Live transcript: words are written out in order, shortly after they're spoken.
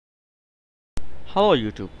Hello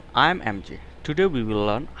YouTube, I am MJ. Today we will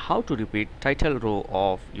learn how to repeat title row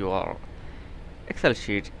of your Excel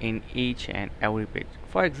sheet in each and every page.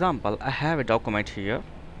 For example, I have a document here.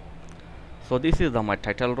 So this is my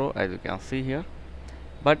title row as you can see here.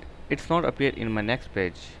 But it's not appear in my next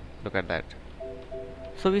page. Look at that.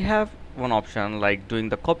 So we have one option like doing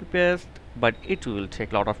the copy paste, but it will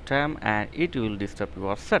take a lot of time and it will disturb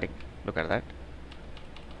your setting. Look at that.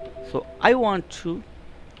 So I want to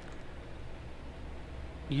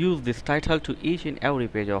use this title to each and every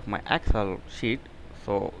page of my Excel sheet.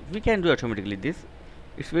 So we can do automatically this.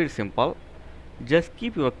 It's very simple. Just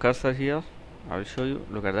keep your cursor here. I will show you.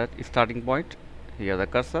 Look at that starting point. Here the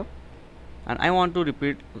cursor, and I want to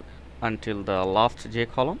repeat until the last J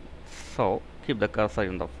column. So keep the cursor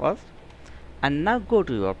in the first, and now go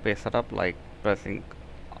to your page setup like pressing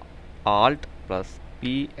Alt plus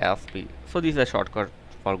PSP. So this is a shortcut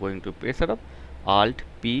for going to page setup. Alt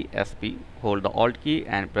PSP. Hold the Alt key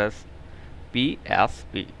and press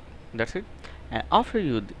PSP. That's it. And after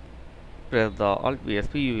you press the Alt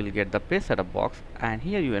PSP, you will get the page setup box, and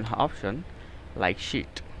here you have an option like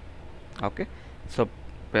sheet. Okay, so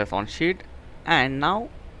press on sheet, and now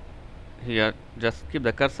here just keep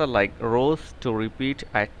the cursor like rows to repeat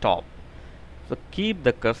at top. So keep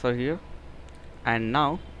the cursor here, and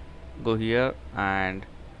now go here and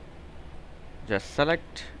just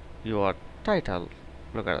select your title.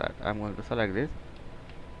 Look at that. I'm going to select this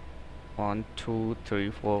 1 2 3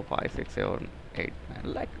 4 5 6 7 8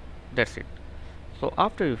 9, like that's it. So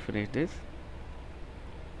after you finish this,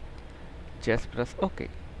 just press OK.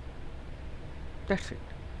 That's it,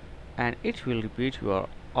 and it will repeat your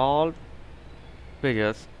all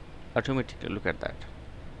pages automatically. Look at that.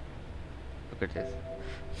 Look at this.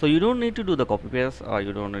 So you don't need to do the copy paste, or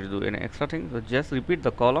you don't need to do any extra thing. So just repeat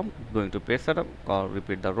the column, going to page setup, or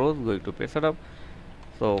repeat the rows, going to page setup.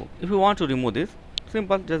 So if you want to remove this,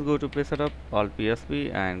 simple, just go to page setup, Alt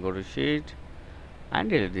PSP, and go to sheet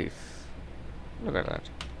and delete this. Look at that.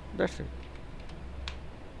 That's it.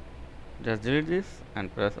 Just delete this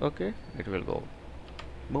and press OK. It will go.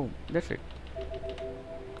 Boom. That's it.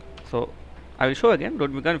 So I will show again,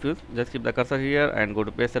 don't be confused. Just keep the cursor here and go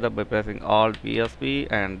to page setup by pressing Alt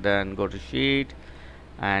PSP, and then go to sheet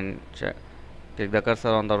and click the cursor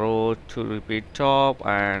on the row to repeat top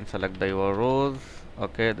and select your rows.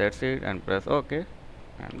 Okay, that's it, and press OK,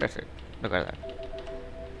 and that's it. Look at that.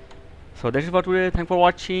 So that is for today. Thanks for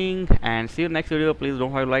watching, and see you next video. Please don't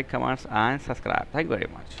forget to like, comments, and subscribe. Thank you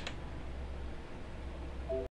very much.